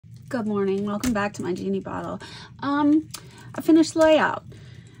Good morning, welcome back to my Jeannie Bottle. I finished layout.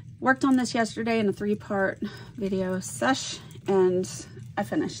 Worked on this yesterday in a 3-part video sesh and I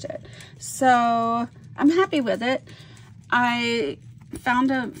finished it. So I'm happy with it. I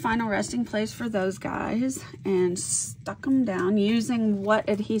found a final resting place for those guys and stuck them down using what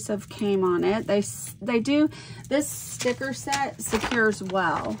adhesive came on it. They do, this sticker set secures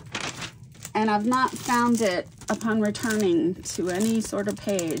well. And I've not found it upon returning to any sort of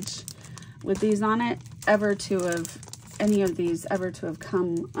page with these on it any of these ever to have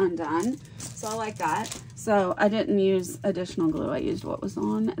come undone. So I like that. So I didn't use additional glue. I used what was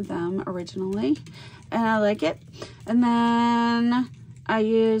on them originally and I like it. And then I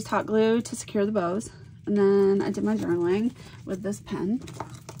used hot glue to secure the bows. And then I did my journaling with this pen.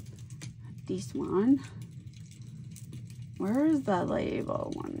 This one. Where's the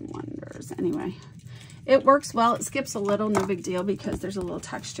label? One Wonders. Anyway, it works well. It skips a little, no big deal, because there's a little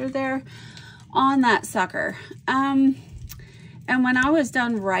texture there on that sucker. And when I was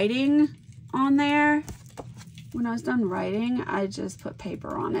done writing on there, I just put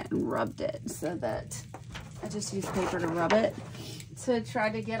paper on it and rubbed it, so that I just used paper to rub it to try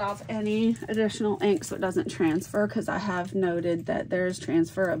to get off any additional ink so it doesn't transfer, because I have noted that there's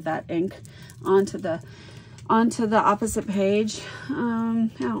transfer of that ink onto the opposite page. I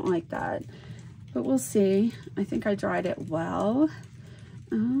don't like that, but we'll see. I think I dried it well.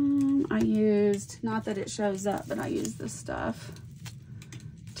 I used, not that it shows up, but I used this stuff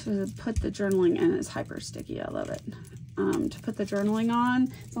to put the journaling in. It's hyper sticky. I love it. To put the journaling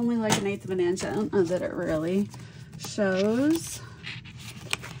on. It's only like 1/8 of an inch. I don't know that it really shows.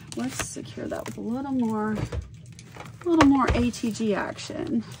 Let's secure that with a little more ATG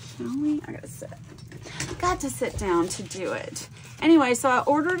action, shall we? I got to sit down to do it. Anyway, so I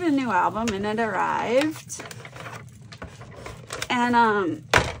ordered a new album and it arrived. And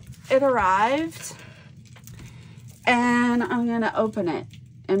and I'm gonna open it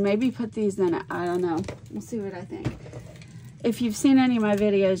and maybe put these in it. I don't know. We'll see what I think. If you've seen any of my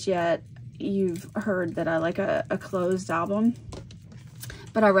videos yet, you've heard that I like a closed album.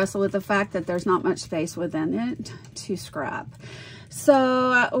 But I wrestle with the fact that there's not much space within it to scrap.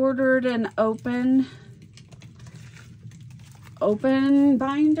 So I ordered an open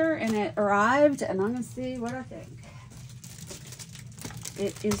binder and it arrived, and I'm gonna see what I think.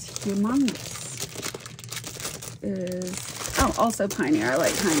 It is humongous. Oh, also Pioneer. I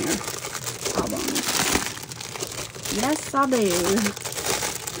like Pioneer albums. Yes, I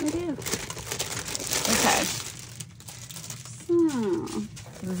do. Okay. So,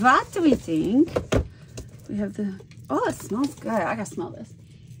 what do we think? We have the, oh, it smells good. I gotta smell this.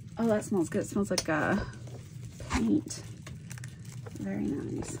 Oh, that smells good. It smells like paint. Very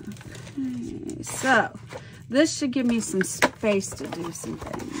nice. Okay, so this should give me some space to do some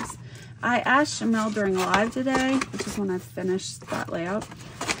things. I asked Shamel during live today, which is when I finished that layout.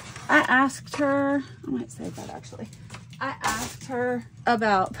 I asked her, I might say that actually. I asked her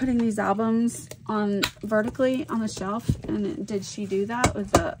about putting these albums on vertically on the shelf, and did she do that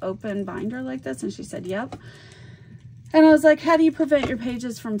with the open binder like this? And she said, yep. And I was like, how do you prevent your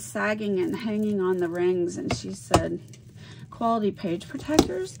pages from sagging and hanging on the rings? And she said, quality page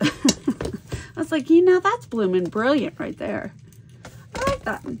protectors. I was like, you know, that's blooming brilliant right there. I like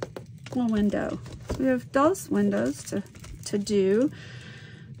that little window. So we have those windows to do.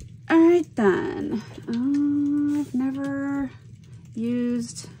 All right then. I've never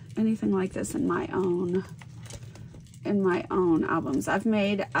used anything like this in my own albums. I've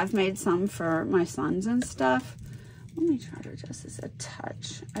made some for my sons and stuff. Let me try to adjust this a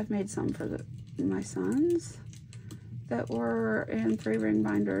touch. I've made some for my sons that were in 3-ring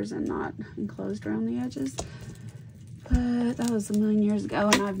binders and not enclosed around the edges. But that was a million years ago,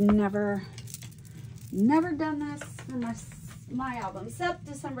 and I've never done this for my album, except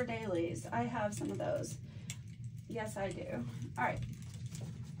December dailies. I have some of those. Yes, I do. All right.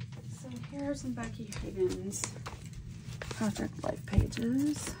 So here are some Becky Higgins Project Life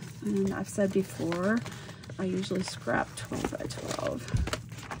pages. And I've said before, I usually scrap 12 by 12.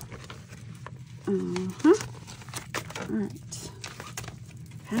 All right.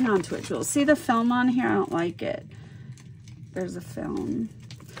 Hang on to it, Jules. See the film on here? I don't like it. There's a film.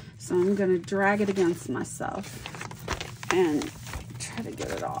 So I'm going to drag it against myself and try to get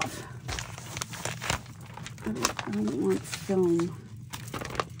it off. I don't want film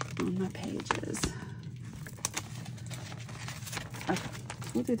on my pages. Okay,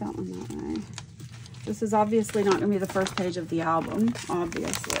 we'll do that one that way. This is obviously not going to be the first page of the album,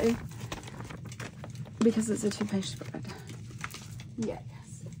 obviously, because it's a 2-page spread. Yes.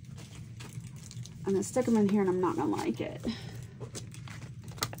 I'm going to stick them in here and I'm not going to like it.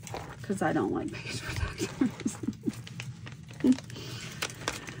 because I don't like page protectors.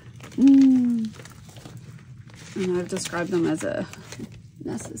 And I've described them as a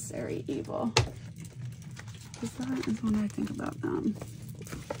necessary evil, because that is when I think about them.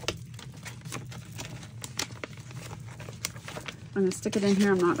 I'm going to stick it in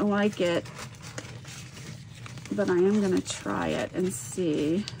here. I'm not going to like it, but I am going to try it and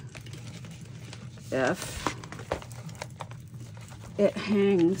see if it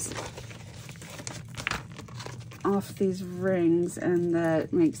hangs off these rings, and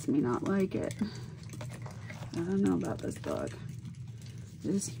that makes me not like it. I don't know about this book. It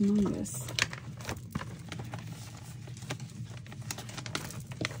is humongous.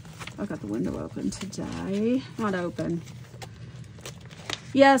 I got the window open today. Not open.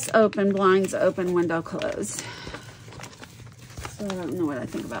 Yes, open. Blinds open, window closed. So I don't know what I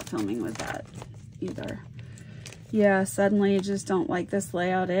think about filming with that either. Yeah, suddenly you just don't like this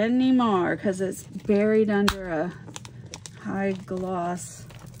layout anymore because it's buried under a high gloss,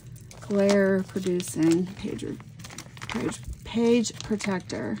 glare producing page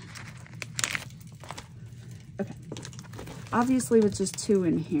protector. Okay. Obviously with just 2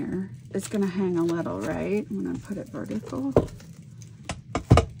 in here, it's gonna hang a little, right? I'm gonna put it vertical.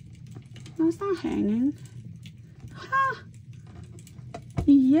 No, it's not hanging. Ha!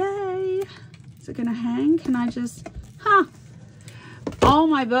 Yay! Is it gonna hang? Can I just, all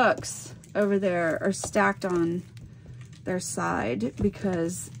my books over there are stacked on their side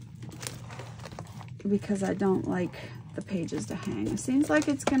because I don't like the pages to hang. It seems like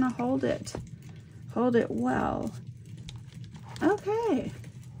it's gonna hold it well. Okay,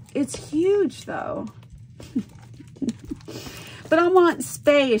 it's huge though. But I want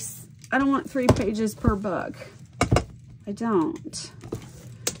space. I don't want 3 pages per book. I don't.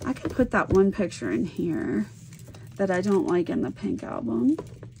 I could put that one picture in here that I don't like in the pink album.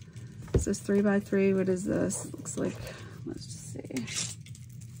 This is 3x3. What is this? Looks like, let's just see.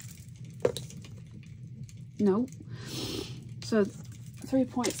 Nope. So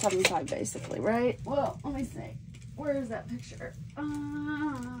 3.75 basically, right? Well, let me see. Where is that picture?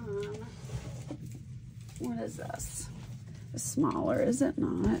 What is this? It's smaller, is it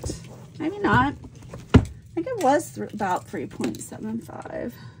not? Maybe not. I think it was about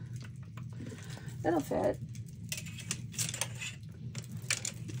 3.75. It'll fit.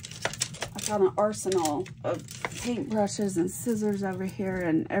 I've got an arsenal of paintbrushes and scissors over here,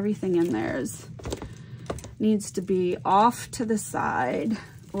 and everything in there needs to be off to the side,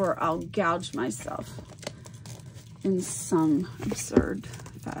 or I'll gouge myself in some absurd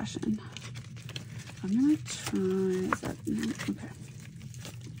fashion. I'm gonna try, is that, no, okay.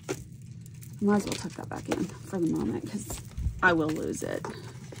 Might as well tuck that back in for the moment because I will lose it.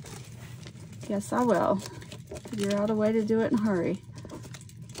 Yes, I will. Figure out a way to do it in a hurry.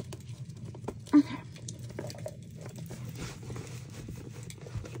 Okay.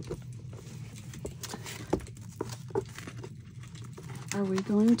 Are we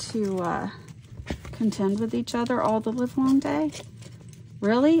going to contend with each other all the live long day?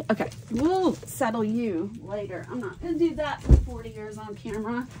 Really? Okay, we'll settle you later. I'm not gonna do that for 40 years on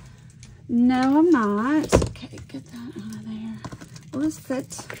camera. No, I'm not. Okay, get that out of there. Will this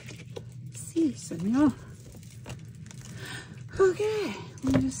fit? Si, senor. Okay,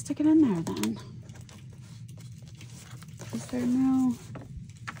 let me just stick it in there then. Is there no...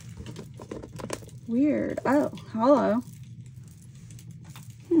 Weird. Oh, hello.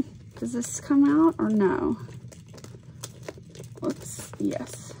 Does this come out or no? Let's,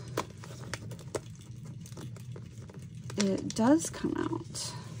 yes. It does come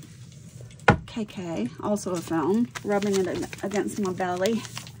out. KK, also a film, rubbing it against my belly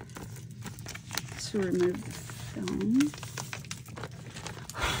to remove the film.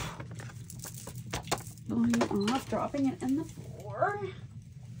 Blowing off, dropping it in the floor.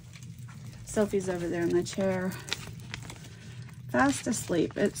 Sophie's over there in the chair, fast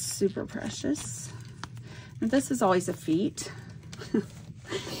asleep. It's super precious. And this is always a feat.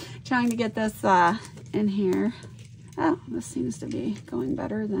 Trying to get this in here. Oh, this seems to be going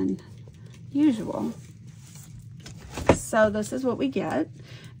better than usual. So this is what we get.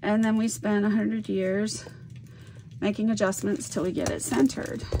 And then we spend 100 years making adjustments till we get it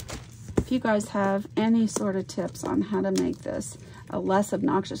centered. If you guys have any sort of tips on how to make this a less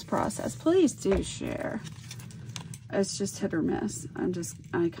obnoxious process, please do share. It's just hit or miss. I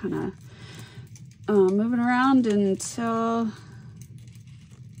kind of moving around until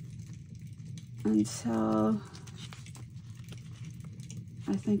I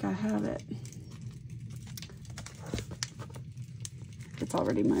think I have it. It's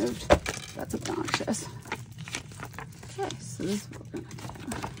already moved. That's obnoxious. Okay, so this is what we're gonna do.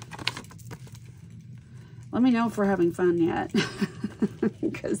 Let me know if we're having fun yet,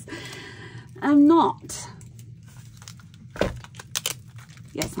 because I'm not.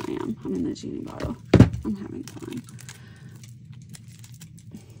 Yes, I am. I'm in the Jeannie Bottle. I'm having fun.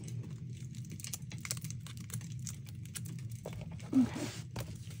 Okay.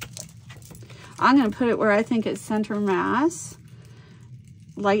 I'm going to put it where I think it's center mass,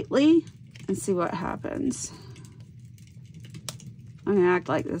 lightly, and see what happens. I'm going to act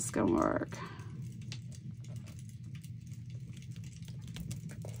like this is going to work.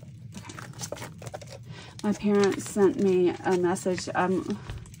 My parents sent me a message,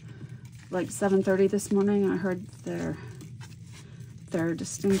 like 7:30 this morning. I heard their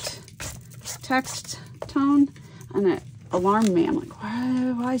distinct text tone, and it alarmed me. I'm like,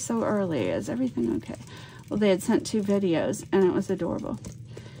 why so early? Is everything okay? Well, they had sent 2 videos, and it was adorable.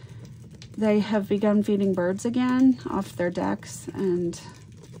 They have begun feeding birds again off their decks, and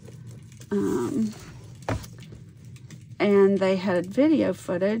they had video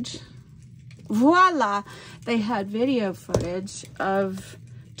footage. Voila! They had video footage of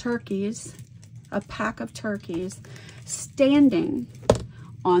turkeys, a pack of turkeys, standing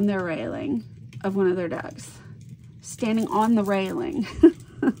on their railing of one of their decks. Standing on the railing.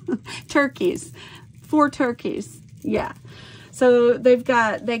 Turkeys. 4 turkeys. Yeah. So they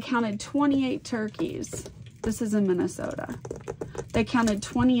counted 28 turkeys. This is in Minnesota. They counted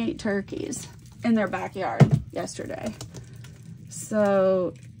 28 turkeys in their backyard yesterday.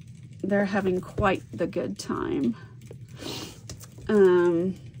 So they're having quite the good time.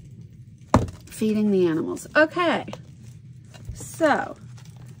 Feeding the animals. Okay. So,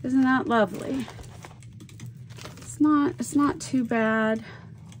 isn't that lovely? It's not too bad.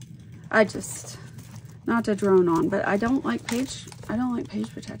 I just, not to drone on, but I don't like page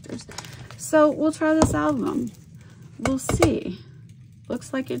protectors. So we'll try this album. We'll see.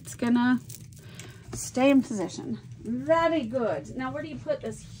 Looks like it's gonna stay in position. Very good. Now where do you put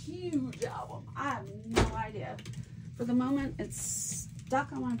this huge album? I have no idea. For the moment, it's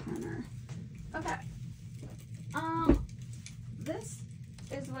stuck on my printer. Okay. This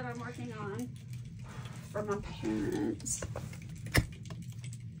is what I'm working on for my parents.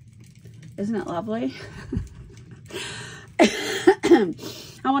 Isn't it lovely? I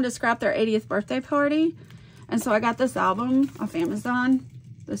wanted to scrap their 80th birthday party, and so I got this album off Amazon,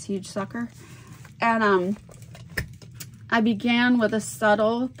 this huge sucker, and I began with a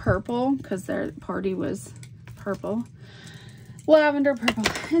subtle purple because their party was purple, lavender purple,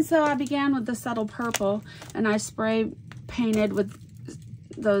 and so I began with the subtle purple, and I spray painted with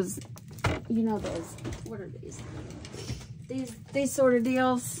those, you know, those, what are these sort of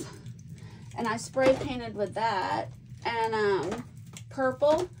deals, and I spray painted with that, and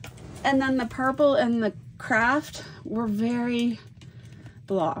purple, and then the purple and the craft were very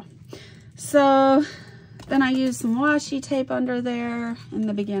blah. So then I used some washi tape under there in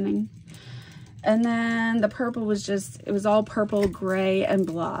the beginning, and then the purple was just, it was all purple, gray, and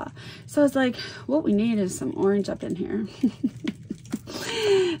blah. So I was like, what we need is some orange up in here.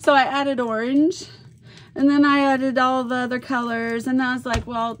 So I added orange, and then I added all the other colors, and I was like,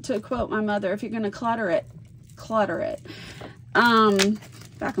 well, to quote my mother, if you're gonna clutter it, clutter it.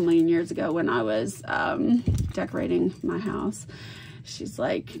 Back a million years ago when I was decorating my house, she's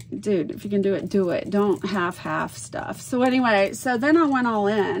like, dude, if you can do it, do it. Don't half stuff. So anyway, so then I went all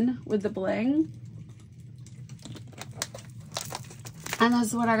in with the bling, and this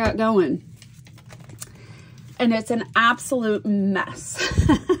is what I got going. And it's an absolute mess.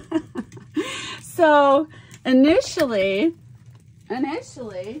 So initially,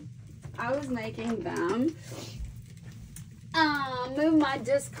 I was making them, move my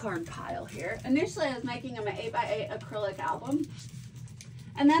discard pile here. Initially, I was making them an 8x8 acrylic album.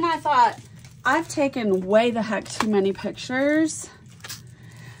 And then I thought, I've taken way the heck too many pictures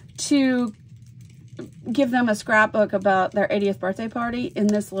to give them a scrapbook about their 80th birthday party in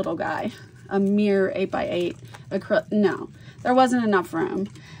this little guy. A mere 8x8 acrylic. No, there wasn't enough room.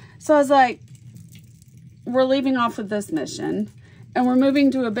 So I was like, we're leaving off with this mission, and we're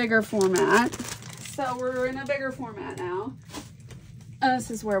moving to a bigger format. So we're in a bigger format now. And this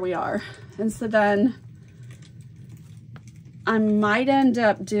is where we are. And so then I might end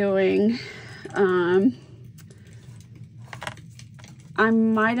up doing, a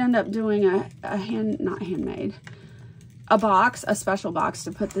box, a special box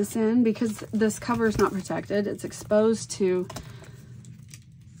to put this in, because this cover is not protected. It's exposed to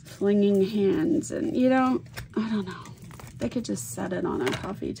flinging hands, and I don't know. They could just set it on a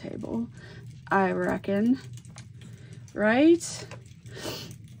coffee table, I reckon, right?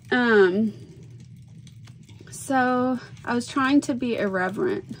 So I was trying to be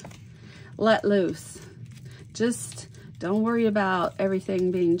irreverent, let loose. Just don't worry about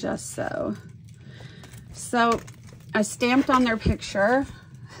everything being just so. So I stamped on their picture.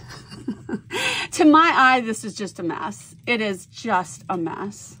 To my eye, this is just a mess. It is just a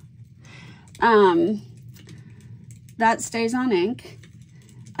mess. That stays on ink.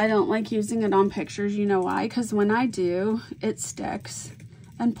 I don't like using it on pictures. You know why? Because when I do, it sticks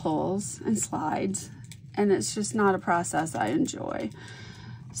and pulls and slides, and it's just not a process I enjoy.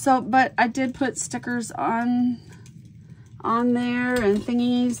 So, but I did put stickers on there and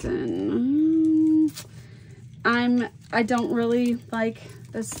thingies, and I don't really like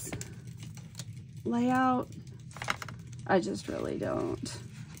this layout. I just really don't.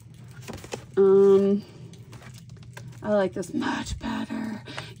 I like this much better.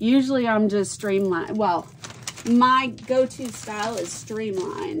 Usually I'm just streamlined. Well, my go-to style is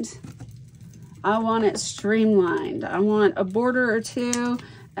streamlined. I want it streamlined. I want a border or two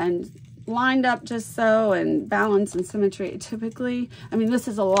and lined up just so, and balance and symmetry. Typically, I mean, this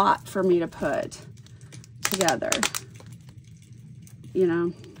is a lot for me to put together. You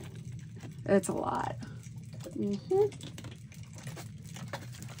know, it's a lot.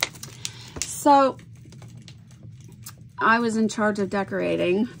 So I was in charge of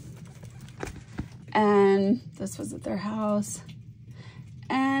decorating, and this was at their house,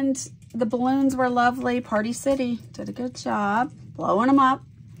 and the balloons were lovely. Party City did a good job blowing them up.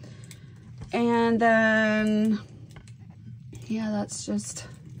 And then, yeah, that's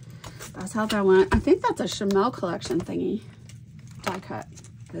how that went. I think that's a Chamel collection thingy die cut.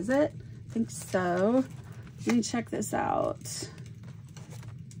 Is it? I think so. Let me check this out.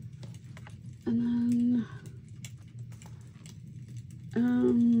 And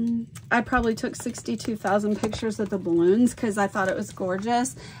then, I probably took 62,000 pictures of the balloons because I thought it was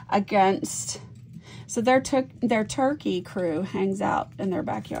gorgeous against, so their turkey crew hangs out in their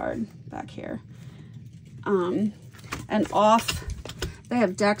backyard back here. And off, they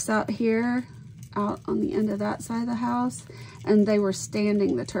have decks out here, out on the end of that side of the house, and they were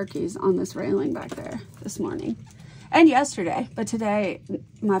standing the turkeys on this railing back there this morning. And yesterday, but today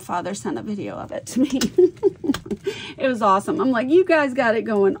my father sent a video of it to me. It was awesome. I'm like, you guys got it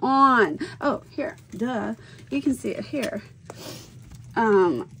going on. Oh, here, duh. You can see it here.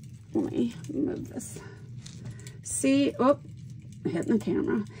 Let me move this. See, oh, hitting the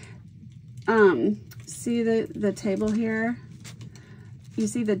camera. See the table here? You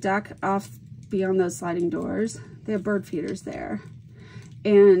see the deck off beyond those sliding doors? They have bird feeders there.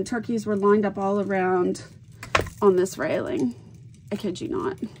 And turkeys were lined up all around on this railing. I kid you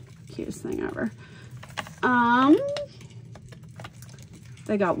not. Cutest thing ever.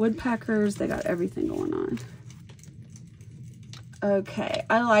 They got woodpeckers. They got everything going on. Okay,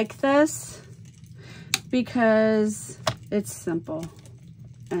 I like this because it's simple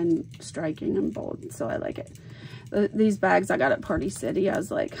and striking and bold, so I like it. These bags I got at Party City, I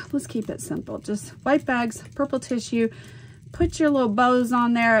was like, let's keep it simple. Just white bags, purple tissue, put your little bows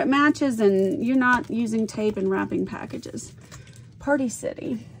on there. It matches, and you're not using tape and wrapping packages. Party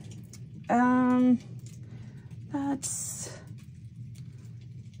City. That's,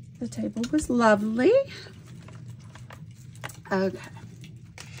 the table was lovely. Okay.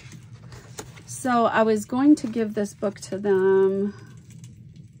 So I was going to give this book to them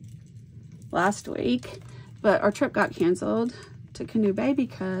last week, but our trip got canceled to Canoe Bay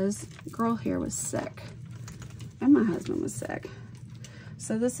because girl here was sick and my husband was sick.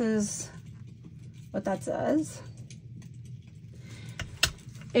 So this is what that says.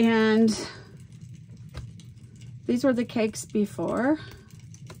 And these were the cakes before.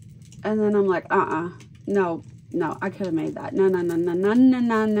 And then I'm like, no, I could have made that. No.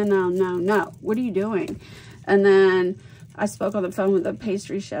 What are you doing? And then I spoke on the phone with a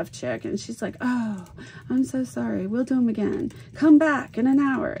pastry chef chick, and she's like, oh, I'm so sorry. We'll do them again. Come back in an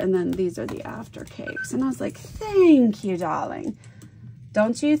hour. And then these are the after cakes. And I was like, thank you, darling.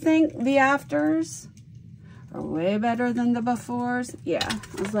 Don't you think the afters are way better than the befores? Yeah.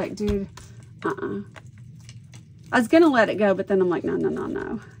 I was like, dude, I was going to let it go, but then I'm like,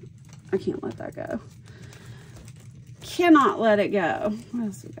 no. I can't let that go. Cannot let it go. What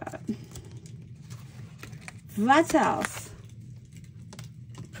else we got? What else?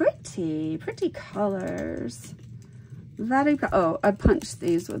 Pretty colors. Oh, I punched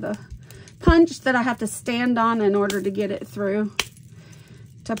these with a punch that I have to stand on in order to get it through.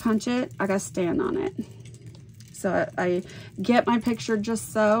 To punch it, I gotta stand on it. So I get my picture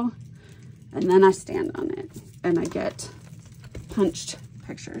just so, and then I stand on it, and I get punched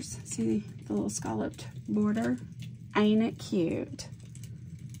pictures. See the little scalloped border? Ain't it cute?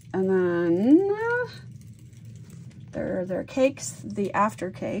 And then They're their cakes, the after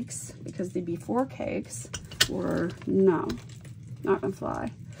cakes, because the before cakes were, no, not gonna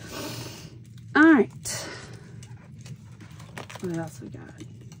fly. All right. What else we got?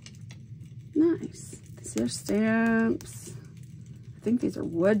 Nice. These are stamps. I think these are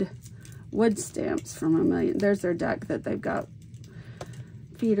wood stamps from a million. There's their deck that they've got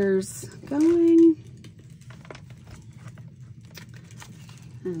feeders going.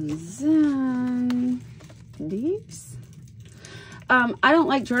 And then these. I don't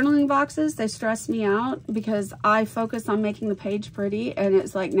like journaling boxes. They stress me out because I focus on making the page pretty, and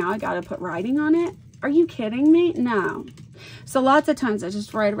it's like, now I got to put writing on it. Are you kidding me? No. So lots of times I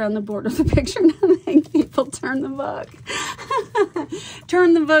just write around the border of the picture and make people turn the book.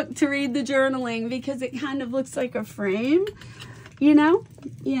 Turn the book to read the journaling because it kind of looks like a frame, you know?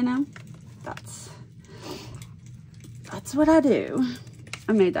 That's what I do.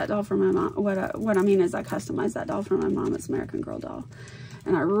 I made that doll for my mom. What I mean is I customized that doll for my mom. It's American Girl doll.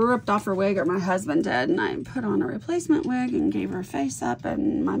 And I ripped off her wig, or my husband did, and I put on a replacement wig and gave her a face up,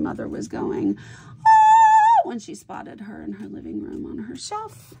 and my mother was going, oh, when she spotted her in her living room on her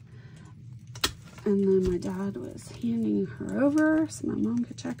shelf. And then my dad was handing her over so my mom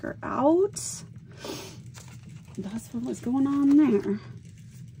could check her out. That's what was going on there.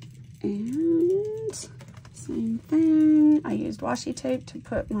 And same thing. I used washi tape to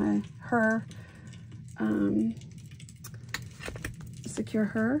put her, secure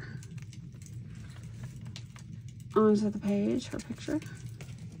her onto the page, her picture.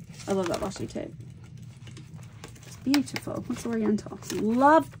 I love that washi tape. It's beautiful. It's oriental.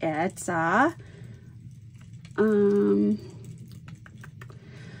 Love it.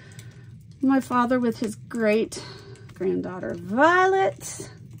 My father with his great granddaughter Violet.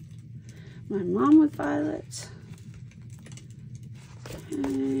 My mom with Violet.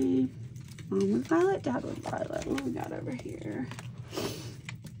 Okay. Mom with Violet, Dad with Violet. What we got over here?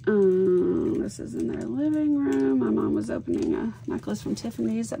 This is in their living room. My mom was opening a necklace from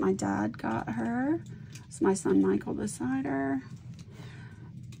Tiffany's that my dad got her. It's my son Michael beside her.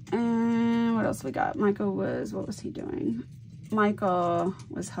 And what else we got? Michael was, what was he doing? Michael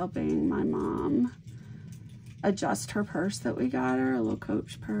was helping my mom adjust her purse that we got her, a little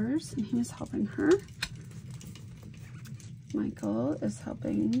Coach purse, and he was helping her. Michael is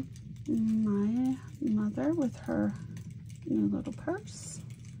helping my mother with her new little purse.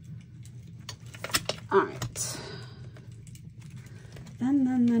 All right.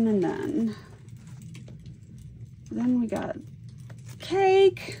 Then we got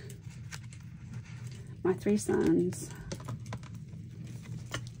cake. My 3 sons.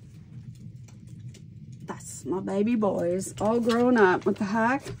 That's my baby boys, all grown up. What the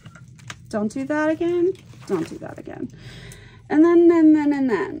heck? Don't do that again. Don't do that again. And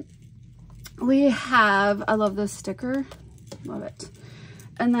then we have, I love this sticker. Love it.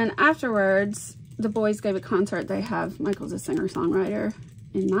 And then afterwards, the boys gave a concert. They have, Michael's a singer-songwriter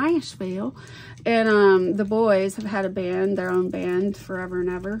in Nashville. And the boys have had a band, their own band, forever and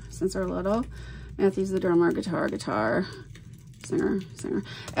ever, since they're little. Matthew's the drummer, guitar, singer.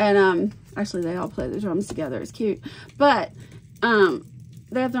 And actually, they all play the drums together. It's cute. But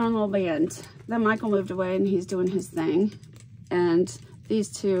they have their own little band. Then Michael moved away, and he's doing his thing. And these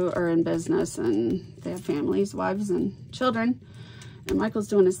two are in business, and they have families, wives, and children. And Michael's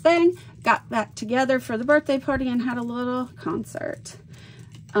doing his thing. Got back together for the birthday party and had a little concert.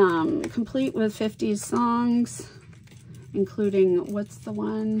 Complete with 50s songs, including, what's the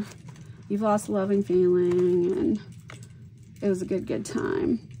one? You've Lost a Loving Feeling, and it was a good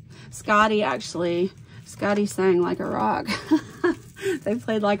time. Scotty sang Like a Rock. They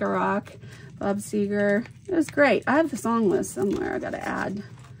played Like a Rock. Bob Seger. It was great. I have the song list somewhere. I gotta add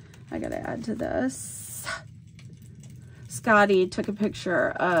to this. Scotty took a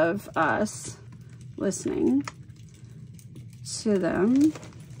picture of us listening to them.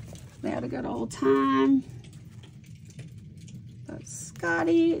 They had a good old time. That's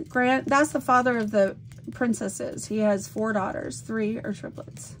Scotty. Grant, that's the father of the princesses. He has 4 daughters. 3 are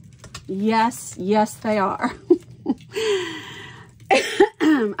triplets. Yes, they are.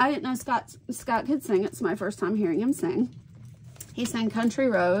 I didn't know Scott could sing. It's my first time hearing him sing. He sang Country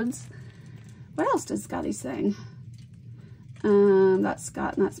Roads. What else does Scotty sing? That's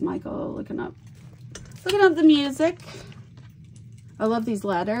Scott and that's Michael looking up the music. I love these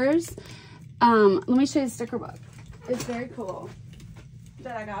letters. Let me show you the sticker book. It's very cool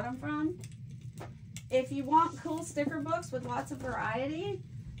that I got them from. If you want cool sticker books with lots of variety,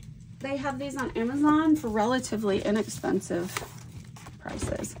 they have these on Amazon for relatively inexpensive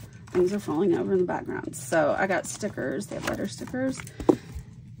prices. Things are falling over in the background. So I got stickers. They have letter stickers.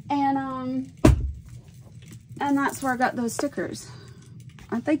 And And that's where I got those stickers.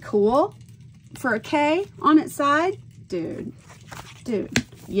 Aren't they cool? For a K on its side? Dude,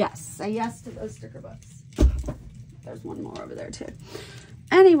 yes. Say yes to those sticker books. There's one more over there too.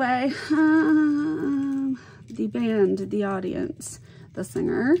 Anyway, the band, the audience, the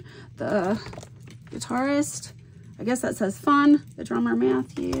singer, the guitarist, I guess that says fun, the drummer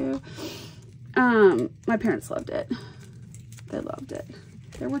Matthew. My parents loved it. They loved it.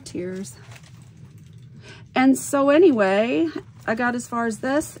 There were tears. And so anyway, I got as far as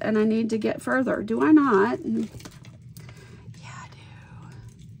this and I need to get further. Do I not? Yeah, I do.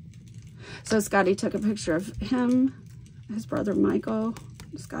 So Scotty took a picture of him, his brother Michael.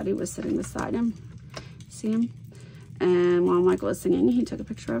 Scotty was sitting beside him. See him? And while Michael was singing, he took a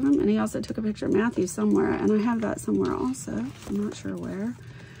picture of him. And he also took a picture of Matthew somewhere. And I have that somewhere also. I'm not sure where.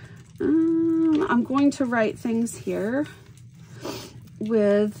 I'm going to write things here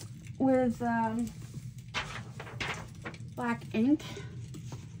with black ink.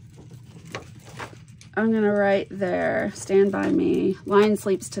 I'm going to write there, Stand By Me, Lion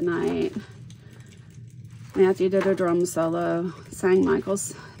Sleeps Tonight. Matthew did a drum solo, sang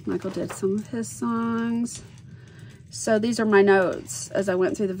Michael's. Michael did some of his songs. So these are my notes as I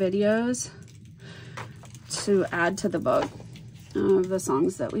went through the videos to add to the book of the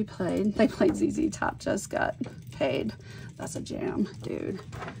songs that we played. They played ZZ Top, Just Got Paid. That's a jam, dude.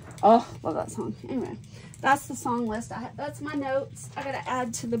 Oh, love that song. Anyway, that's the song list. That's my notes I gotta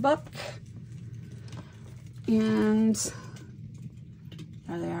add to the book. And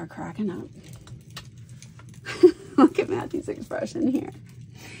there they are, cracking up. Look at Matthew's expression here.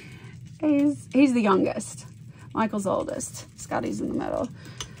 He's the youngest. Michael's oldest. Scotty's in the middle.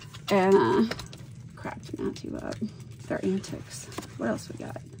 And cracked Matthew up. Their antics. What else we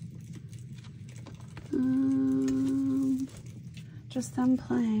got? Just them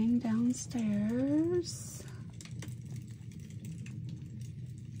playing downstairs.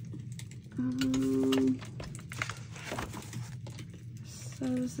 So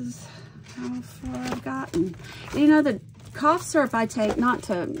this is how far I've gotten. You know, the cough syrup I take, not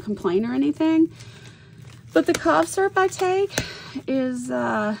to complain or anything, but the cough syrup I take is,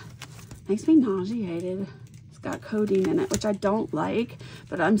 makes me nauseated. It's got codeine in it, which I don't like,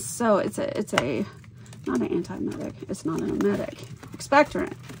 but I'm so, it's a, not an antiemetic, it's not an emetic.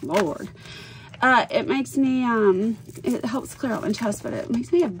 Expectorant, Lord. It makes me, it helps clear out my chest, but it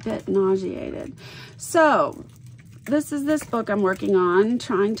makes me a bit nauseated. So, this is this book I'm working on,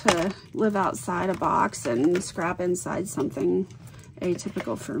 trying to live outside a box and scrap inside something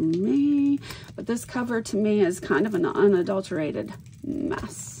atypical for me. But this cover to me is kind of an unadulterated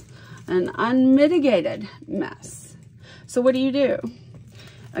mess, an unmitigated mess. So what do?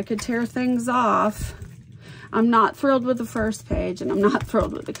 I could tear things off. I'm not thrilled with the first page and I'm not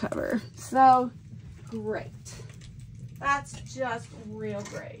thrilled with the cover. So great. That's just real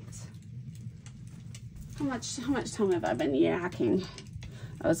great. How much time have I been yakking?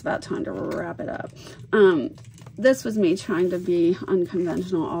 Oh, it's about time to wrap it up. This was me trying to be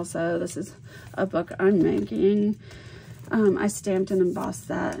unconventional also. This is a book I'm making. I stamped and embossed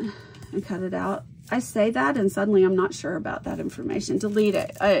that and cut it out. I say that and suddenly I'm not sure about that information. Delete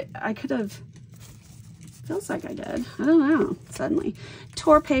it. I could have, feels like I did. I don't know, suddenly.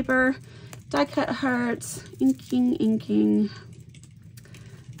 Tore paper, die cut hearts, inking.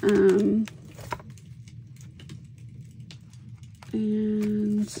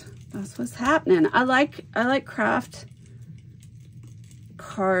 And that's what's happening. I like craft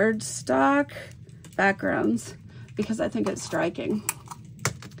cardstock backgrounds because I think it's striking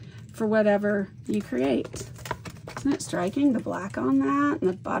for whatever you create. Isn't it striking? The black on that and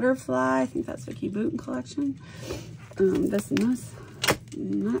the butterfly. I think that's Vicky Booten collection. This and this.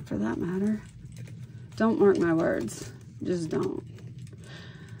 Not for that matter. Don't mark my words. Just don't.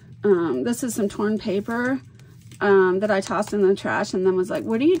 This is some torn paper. That I tossed in the trash and then was like,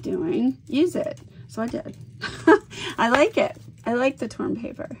 what are you doing? Use it. So I did. I like it. I like the torn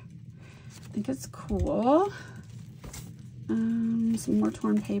paper. I think it's cool. Some more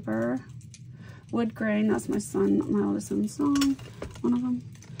torn paper. Wood grain, that's my oldest son's song. One of them.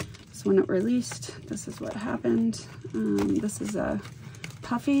 So when it released, this is what happened. This is a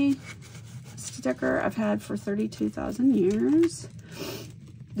puffy sticker I've had for 32,000 years.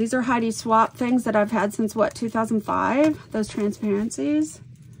 These are Heidi Swapp things that I've had since, what, 2005? Those transparencies.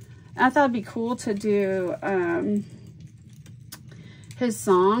 I thought it'd be cool to do his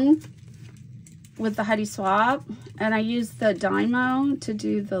song with the Heidi Swapp. And I used the Dymo to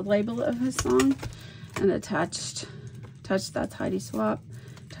do the label of his song. And attached that Heidi Swapp.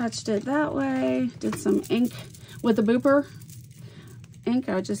 Touched it that way. Did some ink with the booper. ink,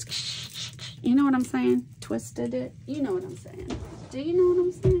 I just, you know what I'm saying? Twisted it. You know what I'm saying. Do you know what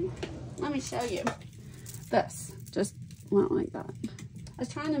I'm saying? Let me show you. This just went like that. I was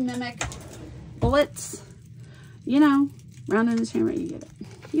trying to mimic bullets. You know, round in the chamber, you get it.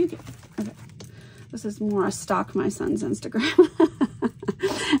 You get it. Okay. This is more, I stalk my son's Instagram.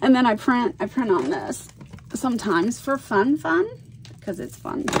 And then I print on this sometimes for fun, because it's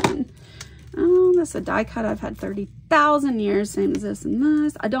fun. Oh, that's a die cut I've had 30,000 years, same as this and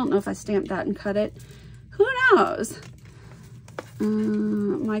this. I don't know if I stamped that and cut it. Who knows?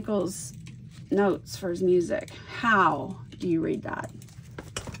 Michael's notes for his music. How do you read that?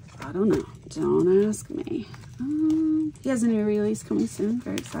 I don't know. Don't ask me. He has a new release coming soon.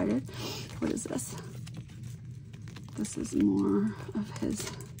 Very excited. What is this? This is more of his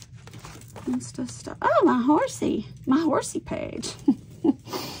Insta stuff. Oh, my horsey page.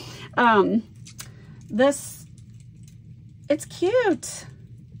 This, it's cute.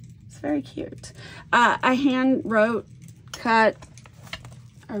 It's very cute. I hand wrote, cut.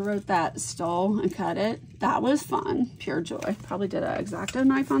 I wrote that, stole and cut it. That was fun. Pure joy. Probably did an X-Acto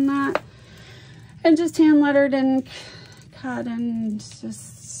knife on that. And just hand lettered and cut and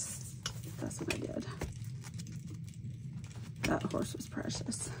just, that's what I did. That horse was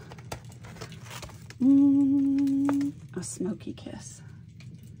precious. A smoky kiss.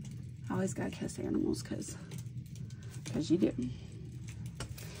 I always gotta kiss animals because you do.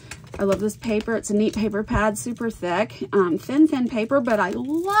 I love this paper. It's a neat paper pad, super thick, thin paper, but I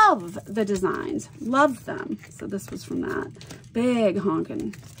love the designs. Love them. So this was from that big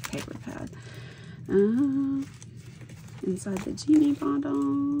honking paper pad. Inside the Jeannie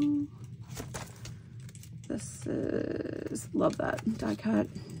Bottle. This is, love that die cut.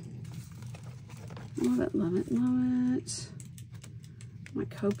 Love it, love it, love it. My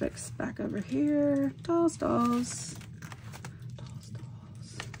Copics back over here. Dolls.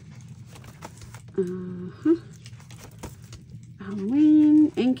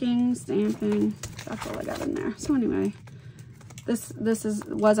 Halloween, inking, stamping. That's all I got in there. So anyway, this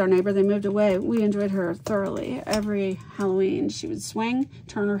was our neighbor. They moved away. We enjoyed her thoroughly. Every Halloween, she would swing,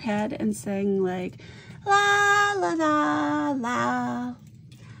 turn her head, and sing like la la la la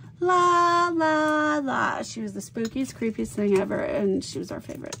la la la. She was the spookiest, creepiest thing ever, and she was our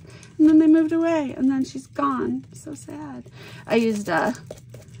favorite. And then they moved away, and then she's gone. So sad. I used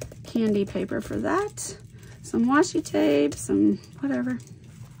candy paper for that, some washi tape, some whatever,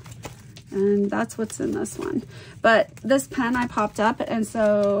 and that's what's in this one. But this pen I popped up, and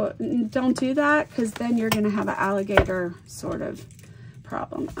so don't do that, because then you're going to have an alligator sort of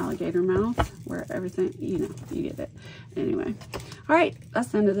problem, alligator mouth, where everything, you know, you get it. Anyway, all right, that's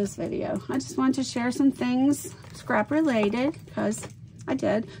the end of this video. I just wanted to share some things scrap related, because I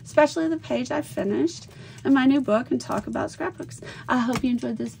did, especially the page I finished in my new book, and talk about scrapbooks. I hope you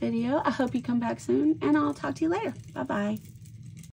enjoyed this video. I hope you come back soon, and I'll talk to you later. Bye-bye.